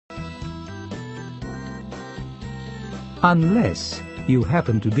unless you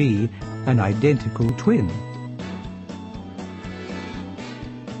happen to be an identical twin.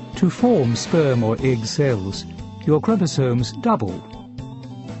 To form sperm or egg cells, your chromosomes double,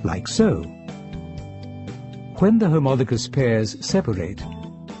 like so. When the homologous pairs separate,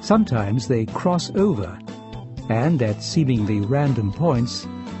 sometimes they cross over and at seemingly random points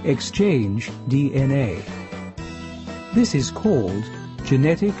exchange DNA. This is called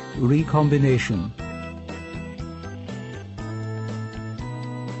genetic recombination.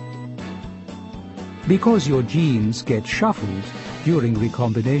 Because your genes get shuffled during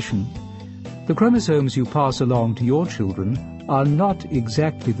recombination, the chromosomes you pass along to your children are not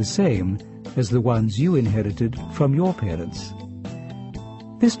exactly the same as the ones you inherited from your parents.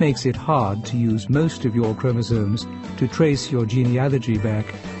 This makes it hard to use most of your chromosomes to trace your genealogy back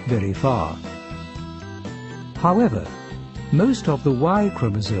very far. However, most of the Y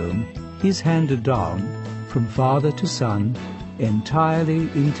chromosome is handed down from father to son entirely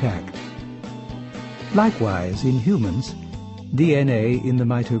intact. Likewise, in humans, DNA in the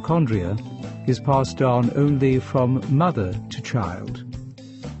mitochondria is passed down only from mother to child.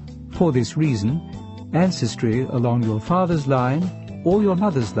 For this reason, ancestry along your father's line or your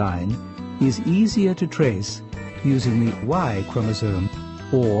mother's line is easier to trace using the Y chromosome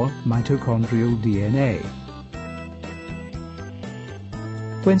or mitochondrial DNA.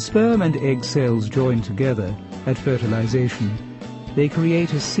 When sperm and egg cells join together at fertilization, they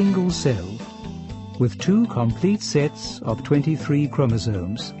create a single cell with two complete sets of 23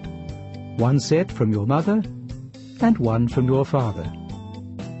 chromosomes, one set from your mother and one from your father.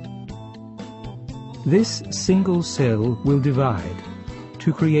 This single cell will divide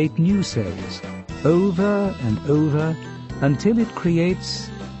to create new cells over and over until it creates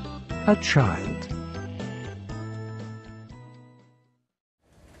a child.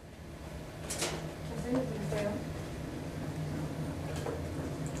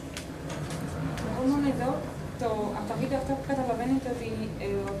 Από τα βίντεο αυτά που καταλαβαίνετε ότι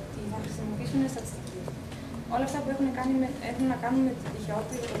θα χρησιμοποιήσουν στατιστική. Όλα αυτά που έχουν να κάνουν με την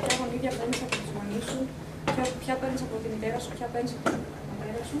τυχαιότητα, το ποια γονίδια παίρνεις από τους γονείς σου, ποια παίρνεις από τη μητέρα σου, ποια παίρνεις από τον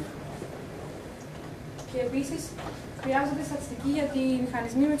πατέρα σου. Και επίσης χρειάζεται στατιστική γιατί οι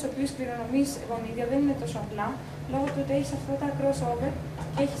μηχανισμοί με τους οποίους κληρονομείς γονίδια δεν είναι τόσο απλά, λόγω του ότι έχεις αυτά τα crossover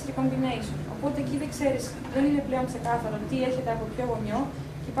και έχεις recombination. Οπότε εκεί δεν ξέρεις, δεν είναι πλέον ξεκάθαρο τι έχετε από ποιο γονιό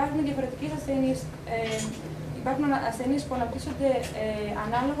και υπάρχουν διαφορετικές ασθένειες. Υπάρχουν ασθένειες που αναπτύσσονται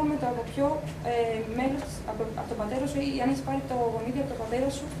ανάλογα με το από ποιο μέλος από τον πατέρα σου ή αν έχεις πάρει το γονίδι από τον πατέρα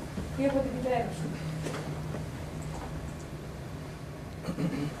σου ή από την μητέρα σου.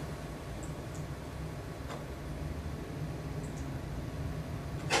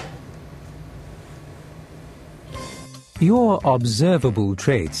 Your observable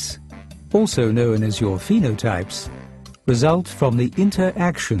traits, also known as your phenotypes, result from the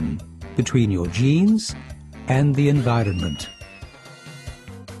interaction between your genes and the environment.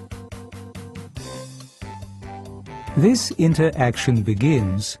 This interaction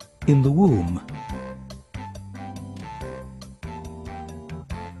begins in the womb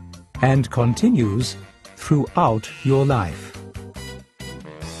and continues throughout your life.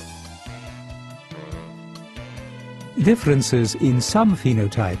 Differences in some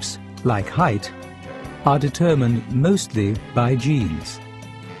phenotypes, like height, are determined mostly by genes.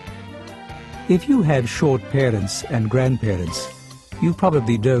 If you have short parents and grandparents, you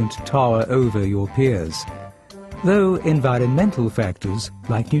probably don't tower over your peers, though environmental factors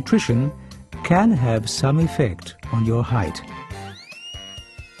like nutrition can have some effect on your height.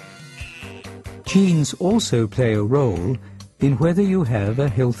 Genes also play a role in whether you have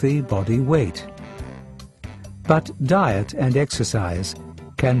a healthy body weight. But diet and exercise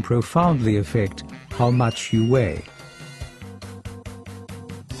can profoundly affect how much you weigh.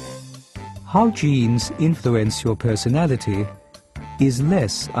 How genes influence your personality is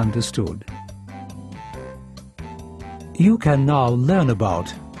less understood. You can now learn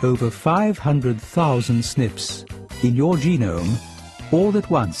about over 500,000 SNPs in your genome all at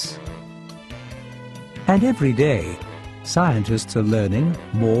once. And every day, scientists are learning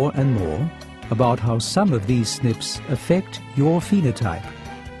more and more about how some of these SNPs affect your phenotype.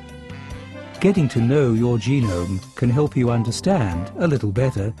 Getting to know your genome can help you understand a little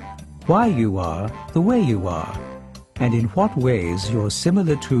better why you are the way you are, and in what ways you're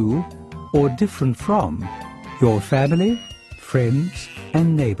similar to or different from your family, friends,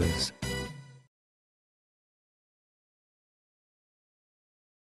 and neighbors.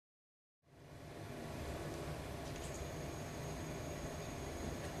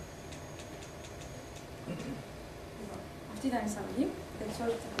 Αυτή ήταν η εισαγωγή.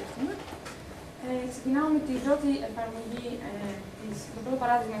 Περισσότερο θα ευχαριστούμε. Ξεκινάω με την πρώτη εφαρμογή, το πρώτο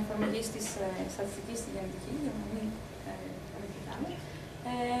παράδειγμα εφαρμογής της στατιστικής στη γενετική, για να μην ανακοιτάμε.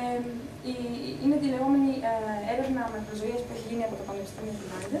 Είναι τη λεγόμενη έρευνα μακροζωίας που έχει γίνει από το Πανεπιστήμιο του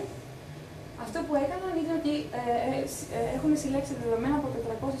Leiden. Αυτό που έκαναν ήταν ότι έχουν συλλέξει δεδομένα από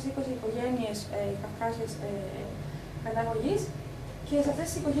 420 οικογένειες καυκάσιας καταγωγής και σε αυτές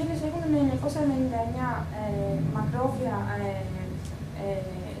τις οικογένειες έχουν 999 μακρόβια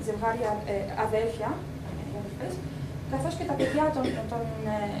ζευγάρια αδέρφια, καθώς και τα παιδιά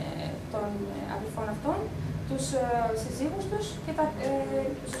των αδελφών αυτών, τους συζύγους τους και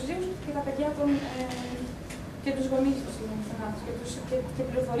τα παιδιά και τους γονείς τους, και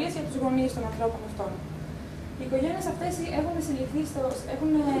πληροφορίες για τους γονείς των ανθρώπων αυτών. Οι οικογένειες αυτές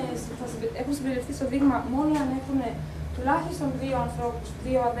έχουν συμπεριληφθεί στο δείγμα μόνο αν έχουν τουλάχιστον δύο ανθρώπους,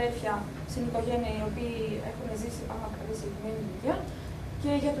 δύο αδέρφια στην οικογένεια, οι οποίοι έχουν ζήσει πάνω από τη συγκεκριμένη ηλικία.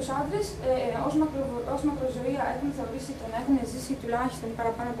 Και για τους άντρες, ως μακροζωία έχουν θεωρήσει το να έχουν ζήσει τουλάχιστον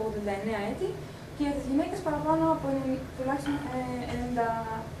παραπάνω από 89 έτη και για τις γυναίκες παραπάνω από τουλάχιστον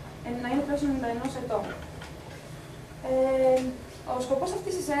 91 ετών. Ο σκοπός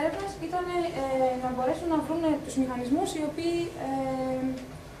αυτής της έρευνας ήταν να μπορέσουν να βρουν τους μηχανισμούς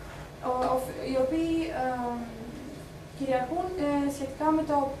οι οποίοι κυριαρχούν σχετικά με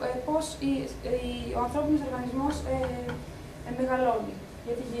το πώς ο ανθρώπινος οργανισμός μεγαλώνει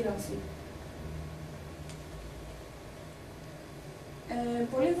για τη γύρανση.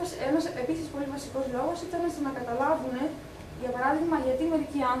 Ένας επίσης πολύ βασικός λόγος ήταν στο να καταλάβουν, για παράδειγμα, γιατί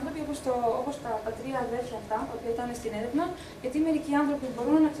μερικοί άνθρωποι, όπως τα τρία αδέρφια αυτά, τα οποία ήταν στην έρευνα, γιατί μερικοί άνθρωποι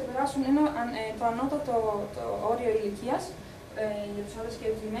μπορούν να ξεπεράσουν το ανώτατο όριο ηλικίας για τους άντρες και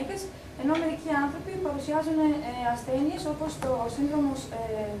τις γυναίκες, ενώ μερικοί άνθρωποι παρουσιάζουν ασθένειες όπως το σύνδρομος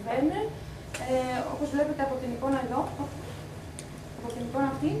Βέρνερ, όπως βλέπετε από την εικόνα εδώ. Από την εικόνα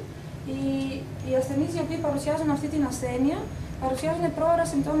αυτή, οι ασθενείς οι οποίοι παρουσιάζουν αυτή την ασθένεια παρουσιάζουν πρόωρα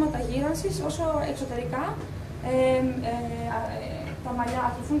συμπτώματα γύρανσης, όσο εξωτερικά τα μαλλιά,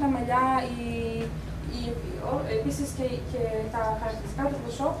 αθλιφούν τα μαλλιά, επίσης και τα χαρακτηριστικά του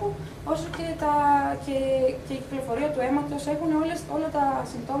προσώπου, όσο και η κυκλοφορία του αίματος. Έχουν όλα τα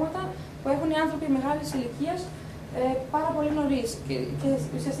συμπτώματα που έχουν οι άνθρωποι μεγάλης ηλικίας πάρα πολύ νωρίς. Και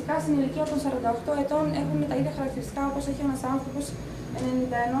ουσιαστικά στην ηλικία των 48 ετών έχουν τα ίδια χαρακτηριστικά όπως έχει ένας άνθρωπος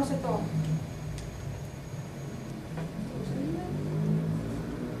 91 ετών.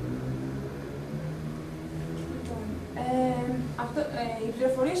 Οι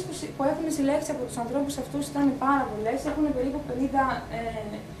πληροφορίες που έχουν συλλέξει από τους ανθρώπους αυτούς ήταν πάρα πολλές. Έχουν περίπου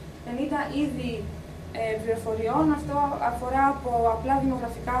 50 είδη πληροφοριών. Αυτό αφορά από απλά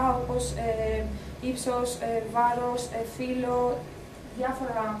δημογραφικά όπως ύψος, βάρος, φύλο,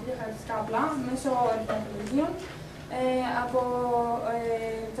 διάφορα χαρακτηριστικά απλά, μέσω αριθμολογίων, από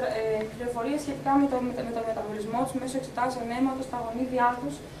πληροφορίες σχετικά με το μεταβολισμό τους, μέσω εξετάσεων αίματος, τα γονίδια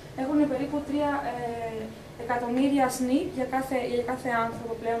τους. Έχουν περίπου 3 εκατομμύρια SNP για κάθε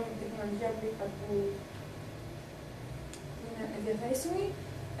άνθρωπο πλέον με την τεχνολογία που είναι διαθέσιμη.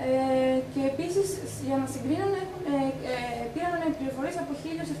 Και επίσης, για να συγκρίνουν, πήραν πληροφορίες από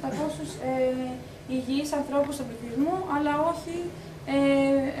 1.700 υγιείς ανθρώπους στον πληθυσμό, αλλά όχι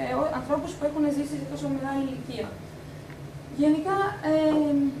ανθρώπους που έχουν ζήσει σε τόσο μεγάλη ηλικία. Γενικά,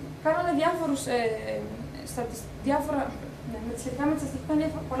 κάνανε σχετικά με τη στατιστική είναι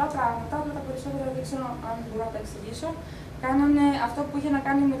πολλά πράγματα, αλλά τα περισσότερα δεν ξέρω αν μπορώ να τα εξηγήσω. Κάνανε αυτό που είχε να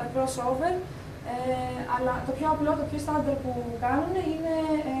κάνει με τα crossover, αλλά το πιο απλό, το πιο στάνταρ που κάνουν είναι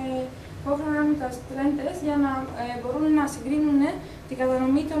που έχουν να κάνουν τα trend test για να μπορούν να συγκρίνουν την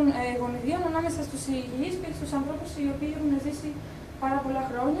κατανομή των γονιδίων ανάμεσα στους υγιείς και στους ανθρώπους οι οποίοι έχουν ζήσει πάρα πολλά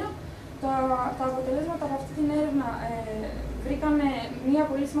χρόνια. Τα αποτελέσματα από αυτή την έρευνα βρήκαν μια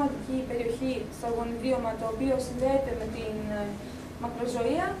πολύ σημαντική περιοχή στο γονιδίωμα, το οποίο συνδέεται με την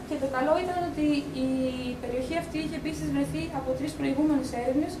μακροζωία, και το καλό ήταν ότι η περιοχή αυτή είχε επίσης βρεθεί από 3 προηγούμενες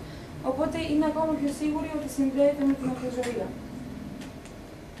έρευνες, οπότε είναι ακόμα πιο σίγουρη ότι συνδέεται με την μακροζωία.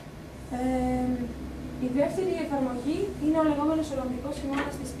 Η δεύτερη εφαρμογή είναι ο λεγόμενος ολλανδικός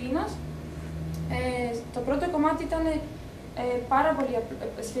χειμώνας της πείνας. Το πρώτο κομμάτι ήταν πάρα πολύ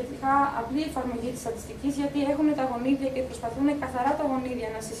σχετικά απλή εφαρμογή της στατιστικής, γιατί έχουν τα γονίδια και προσπαθούν καθαρά τα γονίδια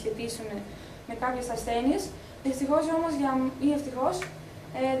να συσχετίσουν με κάποιες ασθένειες. Δυστυχώς όμως, ή ευτυχώς,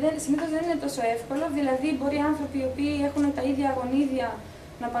 συνήθως δεν είναι τόσο εύκολο. Δηλαδή, μπορεί άνθρωποι οι οποίοι έχουν τα ίδια γονίδια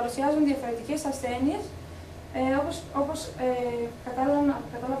να παρουσιάζουν διαφορετικές ασθένειες. Όπως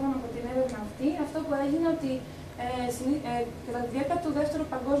κατάλαβαν από την έρευνα αυτή, αυτό που έγινε ότι κατά τη διάρκεια του Δεύτερου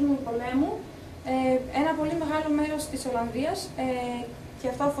Παγκόσμιου Πολέμου, ένα πολύ μεγάλο μέρος της Ολλανδίας, και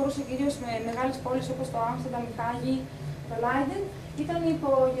αυτό αφορούσε κυρίως με μεγάλες πόλεις όπως το Άμστερνταμ, η Χάγη, το Λάιντεν, ήταν υπό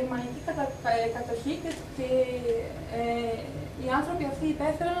γερμανική κατοχή και οι άνθρωποι αυτοί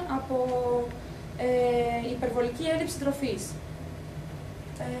υπέφεραν από υπερβολική έλλειψη τροφής.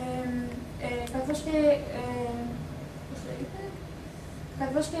 Καθώς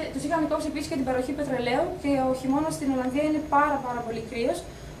και τους είχαν κόψει επίσης και την παροχή πετρελαίου και ο χειμώνας στην Ολλανδία είναι πάρα πολύ κρύος,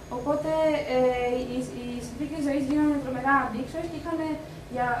 οπότε οι συνθήκες ζωής γίνανε τρομερά αντίξωες και είχαν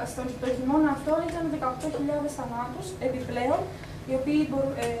στον χειμώνα αυτό ήταν 18.000 θανάτους επιπλέον, οι οποίοι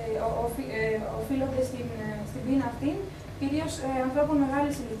οφείλονται στην πείνα αυτή, κυρίως ανθρώπων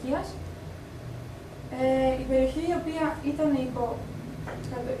μεγάλης ηλικίας. Η περιοχή η οποία ήταν υπό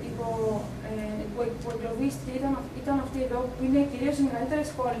εγκλωβίστηκε ήταν αυτή εδώ, που είναι κυρίως οι μεγαλύτερες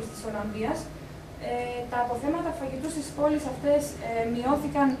πόλεις της Ολλανδίας. Τα αποθέματα φαγητού στις πόλεις αυτές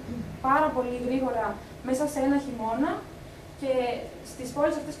μειώθηκαν πάρα πολύ γρήγορα μέσα σε ένα χειμώνα και στις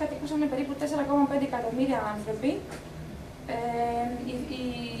πόλεις αυτές κατοικούσαν περίπου 4,5 εκατομμύρια άνθρωποι.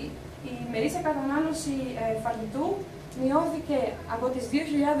 Η ημερήσια κατανάλωση φαγητού μειώθηκε από τις 2.000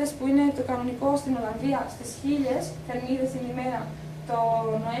 που είναι το κανονικό στην Ολλανδία στις 1.000 θερμίδες την ημέρα το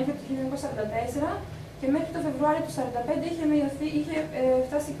Νοέμβριο του 1944 και μέχρι το Φεβρουάριο του 1945 είχε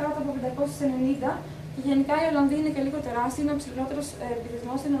φτάσει κάτω από 590 και γενικά η Ολλανδία είναι και λίγο τεράστια, είναι ο ψηλότερος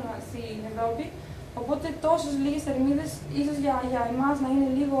πληθυσμός στην Ευρώπη, οπότε τόσες λίγες θερμίδες ίσως για εμάς να είναι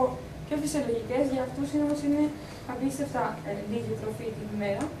λίγο πιο φυσιολογικές, για αυτούς όμως είναι απίστευτα λίγη τροφή την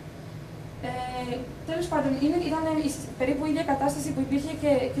ημέρα. Τέλος πάντων, ήταν περίπου η ίδια κατάσταση που υπήρχε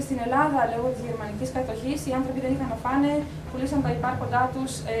και στην Ελλάδα λόγω της γερμανικής κατοχής. Οι άνθρωποι δεν είχαν να φάνε, πουλήσαν τα υπάρχοντά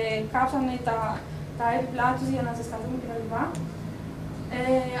τους, κάψανε τα έπιπλά τους για να ζεσταθούν κτλ.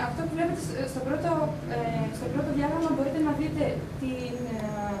 Αυτό που βλέπετε στο πρώτο διάγραμμα μπορείτε να δείτε την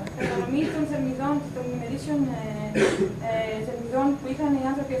κατανομή των θερμιδών και των ημερήσιων θερμιδών που είχαν οι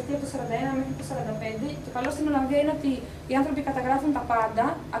άνθρωποι αυτοί από το 1941 μέχρι το 1945. Το καλό στην Ολλανδία είναι ότι οι άνθρωποι καταγράφουν τα πάντα,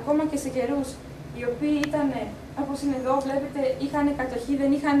 ακόμα και σε καιρούς οι οποίοι ήταν, όπως είναι εδώ, βλέπετε, είχαν κατοχή,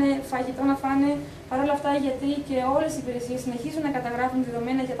 δεν είχαν φαγητό να φάνε. Παρ' όλα αυτά, οι γιατροί και όλες οι υπηρεσίες συνεχίζουν να καταγράφουν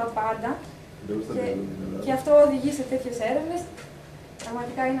δεδομένα για τα πάντα. Και αυτό οδηγεί σε τέτοιες έρευνες.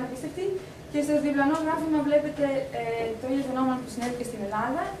 Πραγματικά είναι απίστευτη. Και στο διπλανό γράφημα βλέπετε το ίδιο φαινόμενο που συνέβη και στην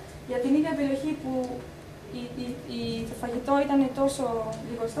Ελλάδα. Για την ίδια περιοχή που το φαγητό ήταν τόσο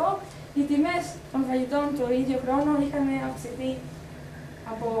λιγοστό, οι τιμές των φαγητών το ίδιο χρόνο είχαν αυξηθεί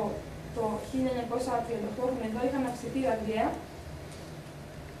από το 1938, που εδώ είχαν αυξηθεί ραγδαία.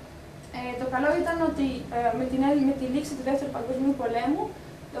 Το καλό ήταν ότι με τη λήξη του Δεύτερου Παγκοσμίου Πολέμου,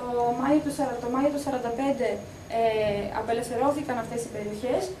 το Μάιο του 1945 απελευθερώθηκαν αυτές οι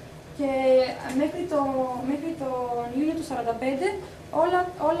περιοχές και μέχρι τον Ιούλιο του 1945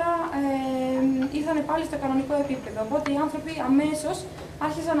 όλα ήρθαν πάλι στο κανονικό επίπεδο. Οπότε οι άνθρωποι αμέσως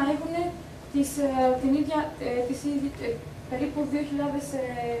άρχισαν να έχουν περίπου 2.000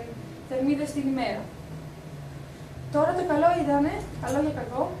 θερμίδες την ημέρα. Τώρα το καλό ήταν, καλό για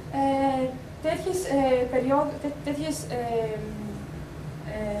κακό, τέτοια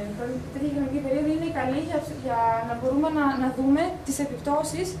χρονική περίοδο είναι καλή για να μπορούμε να δούμε τις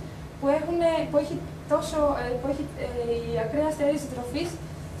επιπτώσεις που έχει η ακραία στέρηση τροφής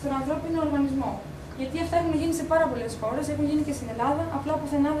στον ανθρώπινο οργανισμό. Γιατί αυτά έχουν γίνει σε πάρα πολλές χώρες, έχουν γίνει και στην Ελλάδα, απλά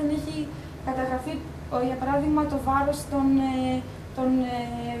πουθενά δεν έχει καταγραφεί, για παράδειγμα, το βάρος των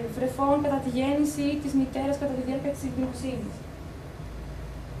βρεφών κατά τη γέννηση ή της μητέρας κατά τη διάρκεια της εγκυμοσύνης.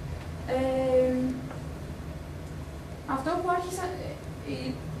 Αυτό που άρχισαν,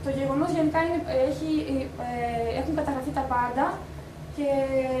 το γεγονός γενικά έχουν καταγραφεί τα πάντα και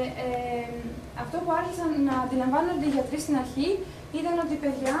αυτό που άρχισαν να αντιλαμβάνονται οι γιατροί στην αρχή ήταν ότι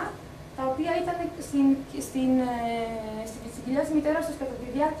παιδιά τα οποία ήταν στην κοιλιά της μητέρας τους κατά τη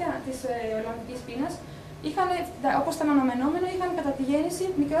διάρκεια της Ολλανδικής πείνας, όπως ήταν αναμενόμενο, είχαν κατά τη γέννηση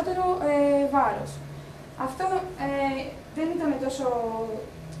μικρότερο βάρος. Αυτό δεν ήταν τόσο...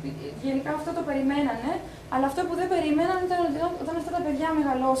 Γενικά αυτό το περιμένανε, αλλά αυτό που δεν περιμέναν ήταν ότι όταν αυτά τα παιδιά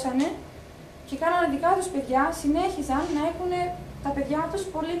μεγαλώσανε και κάνανε δικά τους παιδιά, συνέχιζαν να έχουν τα παιδιά τους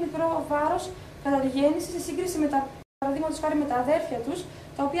πολύ μικρό βάρος κατά τη γέννηση σε σύγκριση με τα, παραδείγματος χάρη, με τα αδέρφια τους,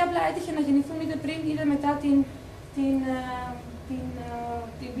 τα οποία απλά έτυχε να γεννηθούν είτε πριν είτε μετά την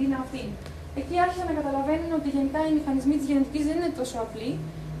πείνα αυτή. Εκεί άρχισαν να καταλαβαίνουν ότι γενικά οι μηχανισμοί της γενετικής δεν είναι τόσο απλοί,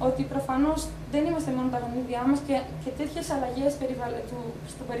 ότι προφανώς δεν είμαστε μόνο τα γονίδια μας και τέτοιες αλλαγές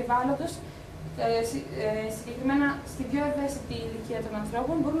του περιβάλλοντος, συγκεκριμένα στην πιο ευαίσθητη ηλικία των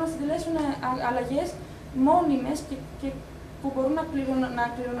ανθρώπων, μπορούν να συντελέσουν αλλαγές μόνιμες και που μπορούν να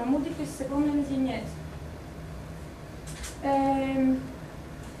κληρονομούνται και στις επόμενες γενιές.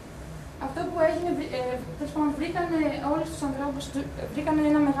 Αυτό που έγινε, βρήκανε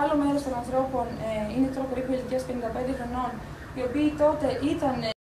ένα μεγάλο μέρος των ανθρώπων, είναι τώρα περίπου ηλικίας 55 χρονών, οι οποίοι τότε ήταν